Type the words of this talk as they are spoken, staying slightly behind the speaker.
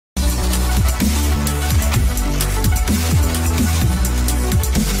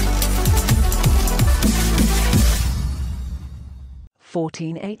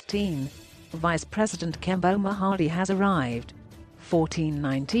1418. Vice President Kembo Mohadi has arrived.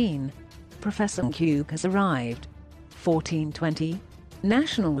 1419. Professor Ncube has arrived. 1420.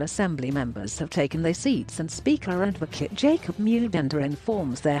 National Assembly members have taken their seats and Speaker Advocate Jacob Mudenda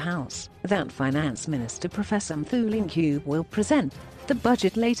informs their House that Finance Minister Professor Mthuli Ncube will present the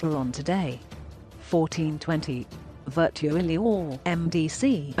budget later on today. 1420. Virtually all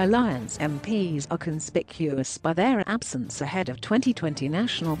MDC Alliance MPs are conspicuous by their absence ahead of 2020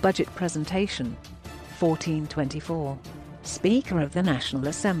 national budget presentation. 1424. Speaker of the National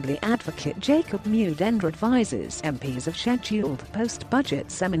Assembly Advocate Jacob Mudenda advises MPs of scheduled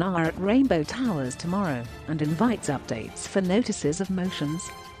post-budget seminar at Rainbow Towers tomorrow and invites updates for notices of motions.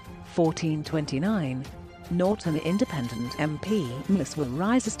 1429. Norton Independent MP Mthuli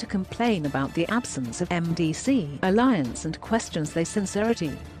rises to complain about the absence of MDC Alliance and questions their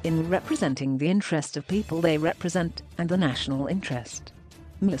sincerity in representing the interest of people they represent and the national interest.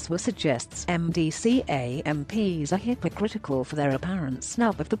 Mthuli suggests MDC MPs are hypocritical for their apparent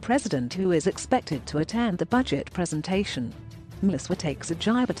snub of the president who is expected to attend the budget presentation. Mthuli takes a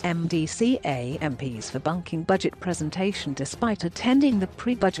jibe at MDC MPs for bunking budget presentation despite attending the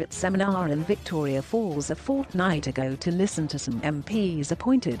pre-budget seminar in Victoria Falls a fortnight ago to listen to some MPs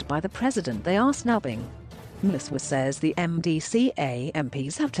appointed by the president they are snubbing. Mthuli says the MDC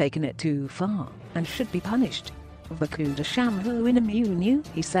MPs have taken it too far and should be punished. Vakuda Shamhu in Imunu,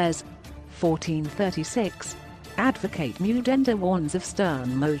 he says. 1436. Advocate Mudenda warns of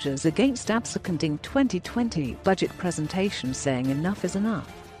stern measures against abseconding 2020 budget presentation, saying enough is enough.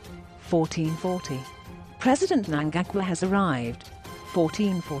 1440. President Mnangagwa has arrived.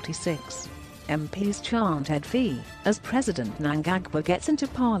 1446. MPs chant Ed Fee as President Mnangagwa gets into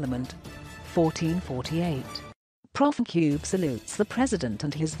Parliament. 1448. Prof Ncube salutes the President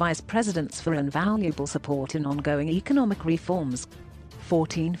and his Vice Presidents for invaluable support in ongoing economic reforms.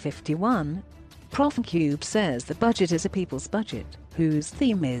 1451. Prof Ncube says the budget is a people's budget, whose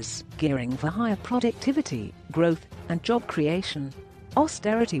theme is gearing for higher productivity, growth, and job creation.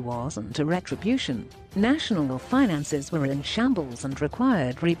 Austerity wasn't a retribution. National finances were in shambles and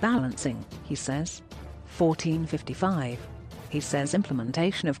required rebalancing, he says. 1455. He says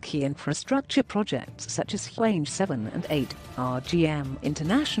implementation of key infrastructure projects such as Hwange 7 and 8, RGM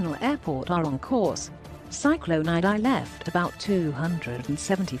International Airport are on course. Cyclone Idai left about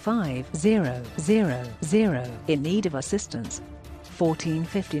 275,000 in need of assistance.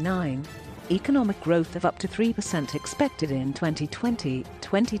 1459. Economic growth of up to 3% expected in 2020.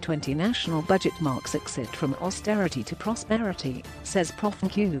 2020 national budget marks exit from austerity to prosperity, says Prof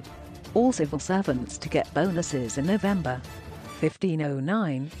Ncube. All civil servants to get bonuses in November.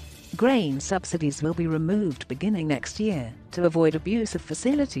 1509. Grain subsidies will be removed beginning next year to avoid abuse of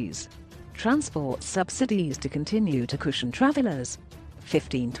facilities. Transport subsidies to continue to cushion travellers.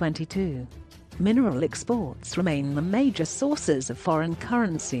 1522. Mineral exports remain the major sources of foreign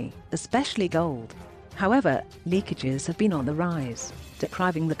currency, especially gold. However, leakages have been on the rise,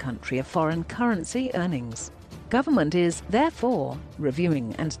 depriving the country of foreign currency earnings. Government is, therefore,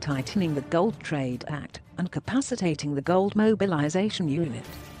 reviewing and tightening the Gold Trade Act and capacitating the Gold Mobilization Unit.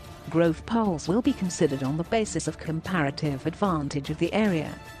 Growth polls will be considered on the basis of comparative advantage of the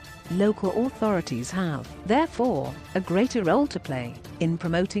area. Local authorities have, therefore, a greater role to play in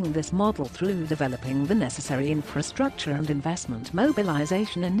promoting this model through developing the necessary infrastructure and investment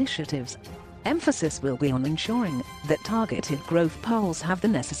mobilization initiatives. Emphasis will be on ensuring that targeted growth poles have the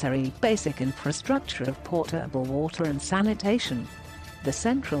necessary basic infrastructure of potable water and sanitation. The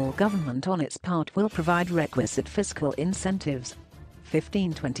central government on its part will provide requisite fiscal incentives.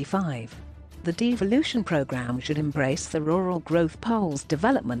 1525. The devolution program should embrace the rural growth poles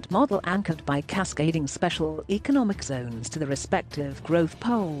development model anchored by cascading special economic zones to the respective growth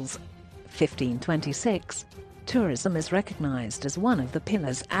poles. 1526. Tourism is recognized as one of the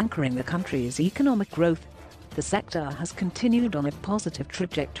pillars anchoring the country's economic growth. The sector has continued on a positive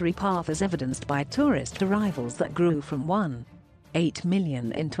trajectory path as evidenced by tourist arrivals that grew from 1.8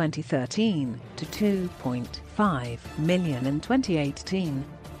 million in 2013 to 2.5 million in 2018.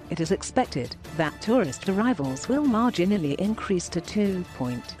 It is expected that tourist arrivals will marginally increase to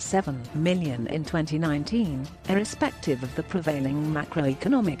 2.7 million in 2019, irrespective of the prevailing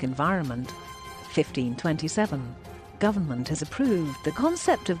macroeconomic environment. 1527. Government has approved the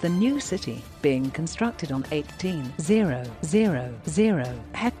concept of the new city being constructed on 18,000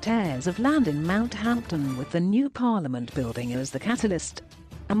 hectares of land in Mount Hampton, with the new Parliament building as the catalyst.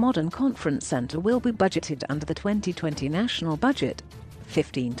 A modern conference centre will be budgeted under the 2020 national budget.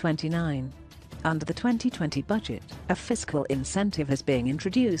 1529. Under the 2020 budget, a fiscal incentive is being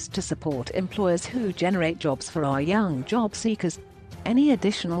introduced to support employers who generate jobs for our young job seekers. Any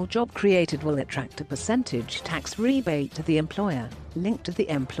additional job created will attract a percentage tax rebate to the employer, linked to the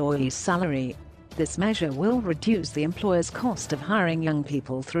employee's salary. This measure will reduce the employer's cost of hiring young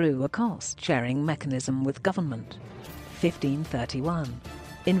people through a cost-sharing mechanism with government. 1531.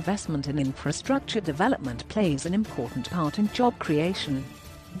 Investment in infrastructure development plays an important part in job creation.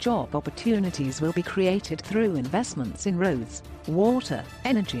 Job opportunities will be created through investments in roads, water,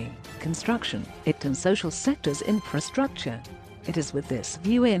 energy, construction, and social sectors infrastructure. It is with this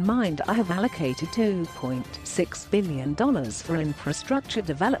view in mind I have allocated $2.6 billion for infrastructure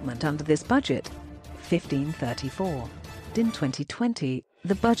development under this budget. 1534. In 2020,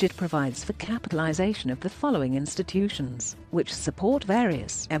 the budget provides for capitalization of the following institutions, which support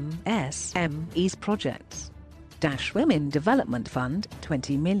various MSMEs projects. Women Development Fund,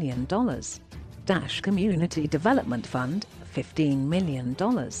 $20 million. Community Development Fund, $15 million.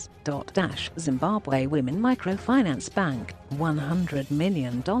 Zimbabwe Women Microfinance Bank, $100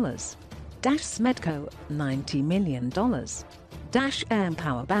 million. Smedco, $90 million.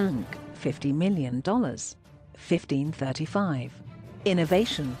 Empower Bank, $50 million. 1535.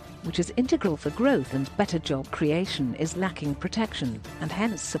 Innovation, which is integral for growth and better job creation, is lacking protection and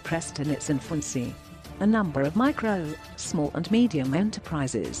hence suppressed in its infancy. A number of micro, small and medium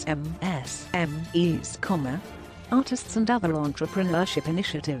enterprises MSMEs, artists and other entrepreneurship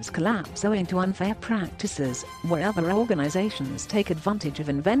initiatives collapse owing to unfair practices, where other organizations take advantage of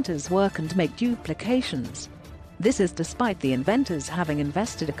inventors' work and make duplications. This is despite the inventors having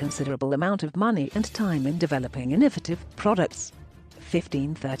invested a considerable amount of money and time in developing innovative products.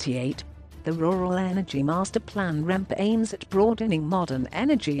 1538. The Rural Energy Master Plan (REMP) aims at broadening modern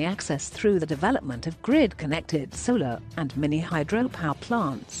energy access through the development of grid-connected solar and mini-hydropower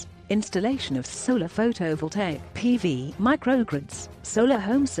plants, installation of solar photovoltaic (PV) microgrids, solar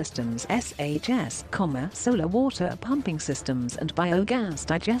home systems (SHS), solar water pumping systems and biogas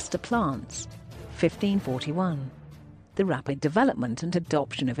digester plants. 1541. The rapid development and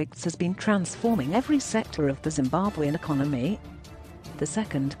adoption of ICTs has been transforming every sector of the Zimbabwean economy. The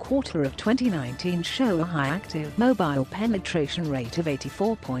second quarter of 2019 show a high active mobile penetration rate of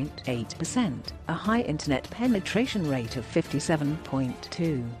 84.8%, a high internet penetration rate of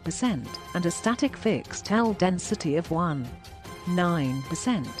 57.2%, and a static fixed Tel density of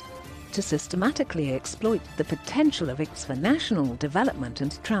 1.9%. To systematically exploit the potential of ICTs for national development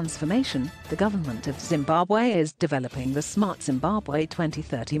and transformation, the government of Zimbabwe is developing the Smart Zimbabwe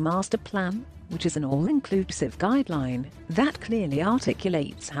 2030 Master Plan, which is an all-inclusive guideline that clearly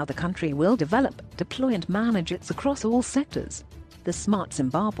articulates how the country will develop, deploy and manage ICTs across all sectors. The Smart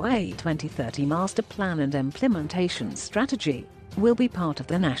Zimbabwe 2030 Master Plan and Implementation Strategy will be part of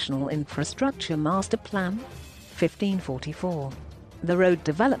the National Infrastructure Master Plan. 1544. The Road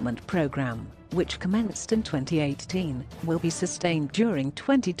Development Programme, which commenced in 2018, will be sustained during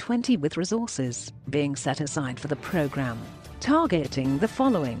 2020 with resources being set aside for the programme, targeting the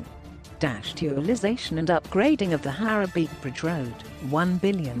following. Utilization and upgrading of the Harrowbeat Bridge Road, $1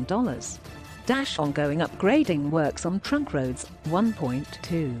 billion. Ongoing upgrading works on trunk roads,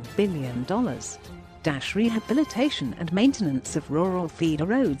 $1.2 billion. Rehabilitation and maintenance of rural feeder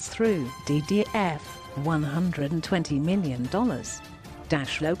roads through DDF, $120 million.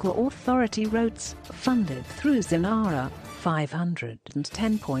 Local authority roads, funded through Zinara,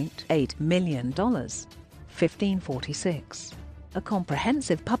 $510.8 million. 1546. A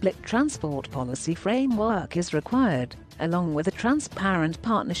comprehensive public transport policy framework is required, along with a transparent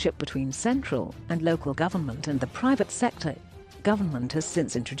partnership between central and local government and the private sector. Government has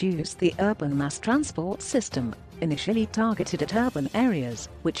since introduced the urban mass transport system, initially targeted at urban areas,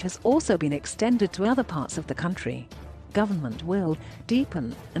 which has also been extended to other parts of the country. Government will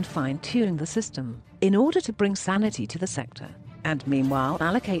deepen and fine-tune the system in order to bring sanity to the sector, and meanwhile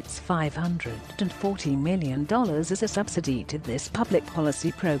allocates $540 million as a subsidy to this public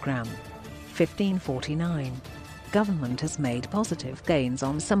policy program. 1549. Government has made positive gains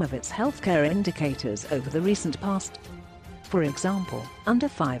on some of its healthcare indicators over the recent past. For example,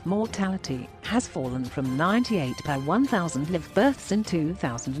 under-5 mortality has fallen from 98 per 1,000 live births in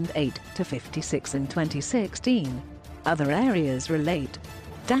 2008 to 56 in 2016. Other areas relate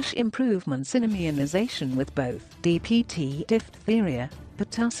improvements in immunization with both DPT, diphtheria,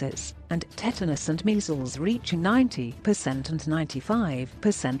 pertussis, and tetanus and measles reaching 90% and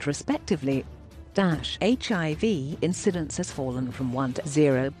 95% respectively. HIV incidence has fallen from 1 to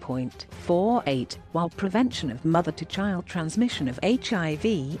 0.48, while prevention of mother-to-child transmission of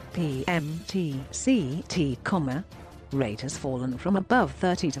HIV, PMTCT, rate has fallen from above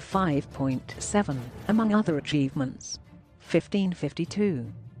 30 to 5.7, among other achievements. 1552.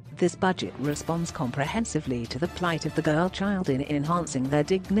 This budget responds comprehensively to the plight of the girl child in enhancing their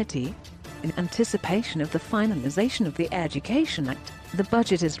dignity. In anticipation of the finalization of the Education Act, the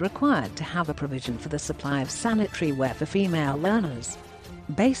budget is required to have a provision for the supply of sanitary wear for female learners.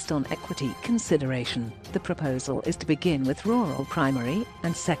 Based on equity consideration, the proposal is to begin with rural primary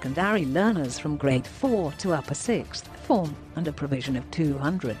and secondary learners from grade 4 to upper 6th form, and a provision of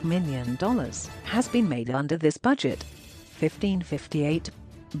 $200 million has been made under this budget. 1558.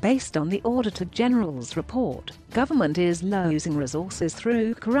 Based on the Auditor General's report, government is losing resources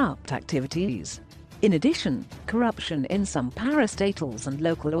through corrupt activities. In addition, corruption in some parastatals and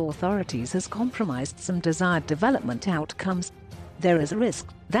local authorities has compromised some desired development outcomes. There is a risk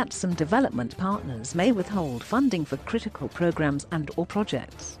that some development partners may withhold funding for critical programs and/or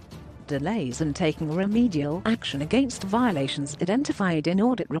projects. Delays in taking remedial action against violations identified in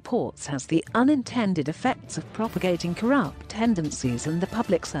audit reports has the unintended effects of propagating corrupt tendencies in the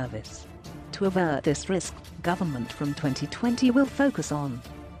public service. To avert this risk, government from 2020 will focus on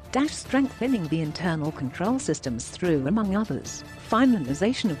strengthening the internal control systems through, among others,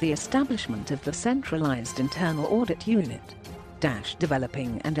 finalization of the establishment of the centralized internal audit unit,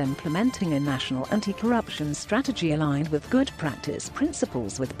 developing and implementing a national anti-corruption strategy aligned with good practice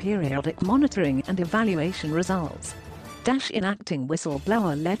principles with periodic monitoring and evaluation results, enacting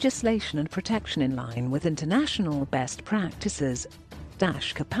whistleblower legislation and protection in line with international best practices,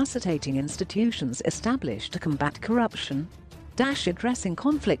 capacitating institutions established to combat corruption, addressing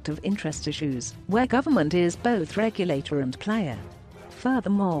conflict of interest issues where government is both regulator and player.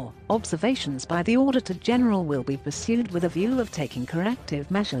 Furthermore, observations by the Auditor General will be pursued with a view of taking corrective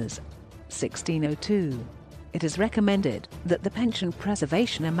measures. 1602. It is recommended that the pension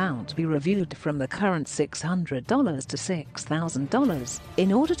preservation amount be reviewed from the current $600 to $6,000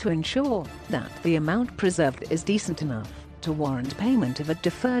 in order to ensure that the amount preserved is decent enough to warrant payment of a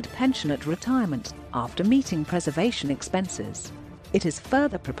deferred pension at retirement after meeting preservation expenses. It is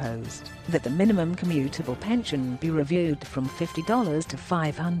further proposed that the minimum commutable pension be reviewed from $50 to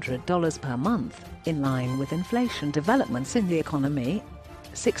 $500 per month, in line with inflation developments in the economy.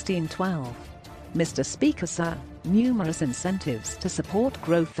 1612. Mr. Speaker, sir, numerous incentives to support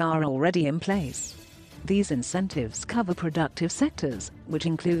growth are already in place. These incentives cover productive sectors, which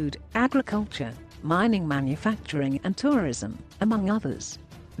include agriculture, mining, manufacturing and tourism, among others.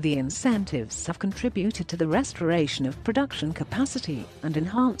 The incentives have contributed to the restoration of production capacity and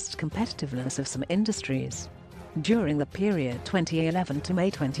enhanced competitiveness of some industries. During the period 2011 to May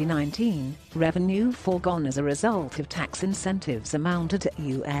 2019, revenue foregone as a result of tax incentives amounted to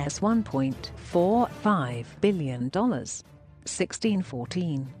US $1.45 billion.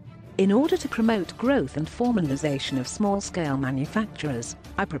 1614. In order to promote growth and formalization of small-scale manufacturers,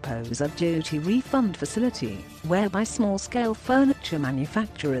 I propose a duty refund facility, whereby small-scale furniture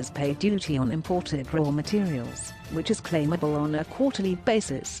manufacturers pay duty on imported raw materials, which is claimable on a quarterly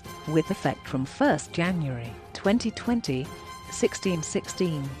basis, with effect from 1st January 2020.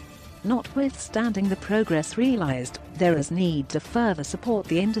 1616. Notwithstanding the progress realized, there is need to further support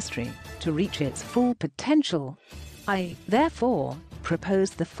the industry to reach its full potential. I, therefore,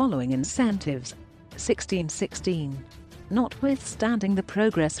 propose the following incentives. 1616. Notwithstanding the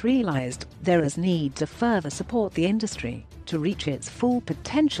progress realized, there is need to further support the industry to reach its full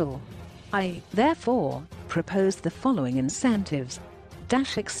potential. I, therefore, propose the following incentives.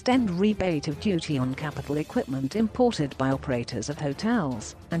 Extend rebate of duty on capital equipment imported by operators of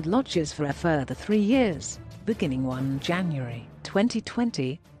hotels and lodges for a further 3 years, beginning 1 January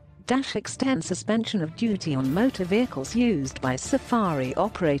 2020. Extend suspension of duty on motor vehicles used by safari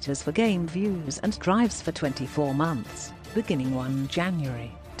operators for game views and drives for 24 months, beginning 1 January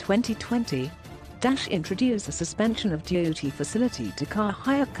 2020. Introduce a suspension of duty facility to car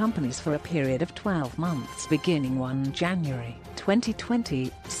hire companies for a period of 12 months beginning 1 January 2020,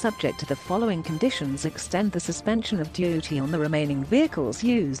 subject to the following conditions. Extend the suspension of duty on the remaining vehicles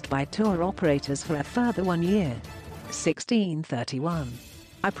used by tour operators for a further 1 year. 1631.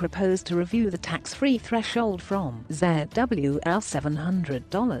 I propose to review the tax-free threshold from ZWL $700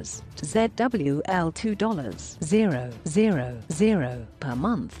 to ZWL $2.000 per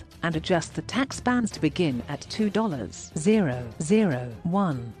month, and adjust the tax bands to begin at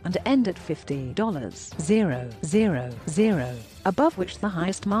 $2.001 and end at $50.000, above which the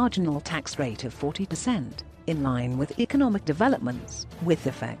highest marginal tax rate of 40%, in line with economic developments, with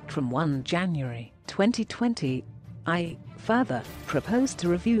effect from 1 January 2020. I further propose to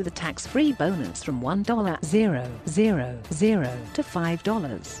review the tax-free bonus from $1.000 to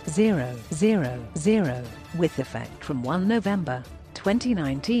 $5.000, with effect from 1 November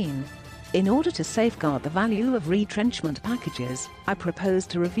 2019. In order to safeguard the value of retrenchment packages, I propose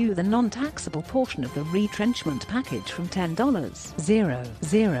to review the non-taxable portion of the retrenchment package from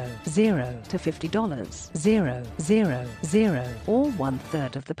 $10,000 to $50,000 or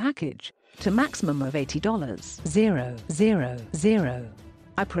 1/3 of the package, to maximum of $80,000.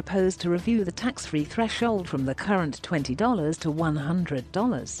 I propose to review the tax-free threshold from the current $20 to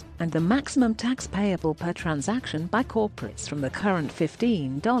 $100 and the maximum tax payable per transaction by corporates from the current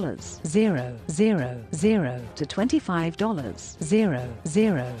 $15,000 to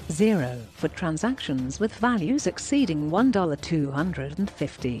 $25,000 for transactions with values exceeding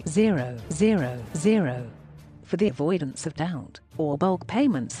 $1,250,000. For the avoidance of doubt, all bulk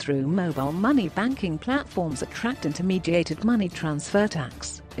payments through mobile money banking platforms attract intermediated money transfer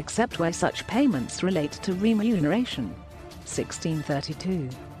tax, except where such payments relate to remuneration. 1632.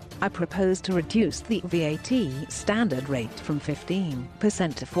 I propose to reduce the VAT standard rate from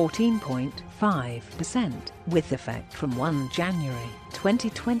 15% to 14.5%, with effect from 1 January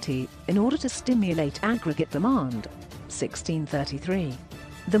 2020, in order to stimulate aggregate demand. 1633.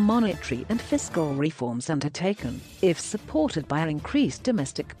 The monetary and fiscal reforms undertaken, if supported by increased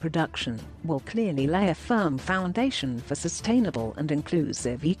domestic production, will clearly lay a firm foundation for sustainable and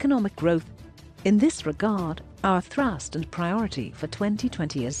inclusive economic growth. In this regard, our thrust and priority for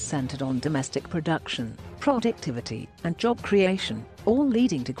 2020 is centered on domestic production, productivity, and job creation, all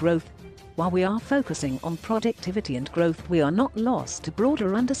leading to growth. While we are focusing on productivity and growth, we are not lost to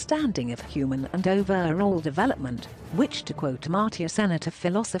broader understanding of human and overall development, which, to quote Amartya Senator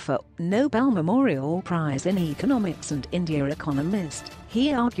philosopher, Nobel Memorial Prize in Economics and India economist,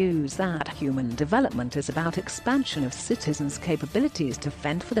 he argues that human development is about expansion of citizens' capabilities to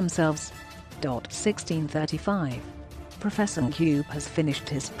fend for themselves. 1635. Professor Ncube has finished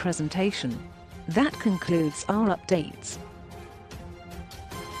his presentation. That concludes our updates.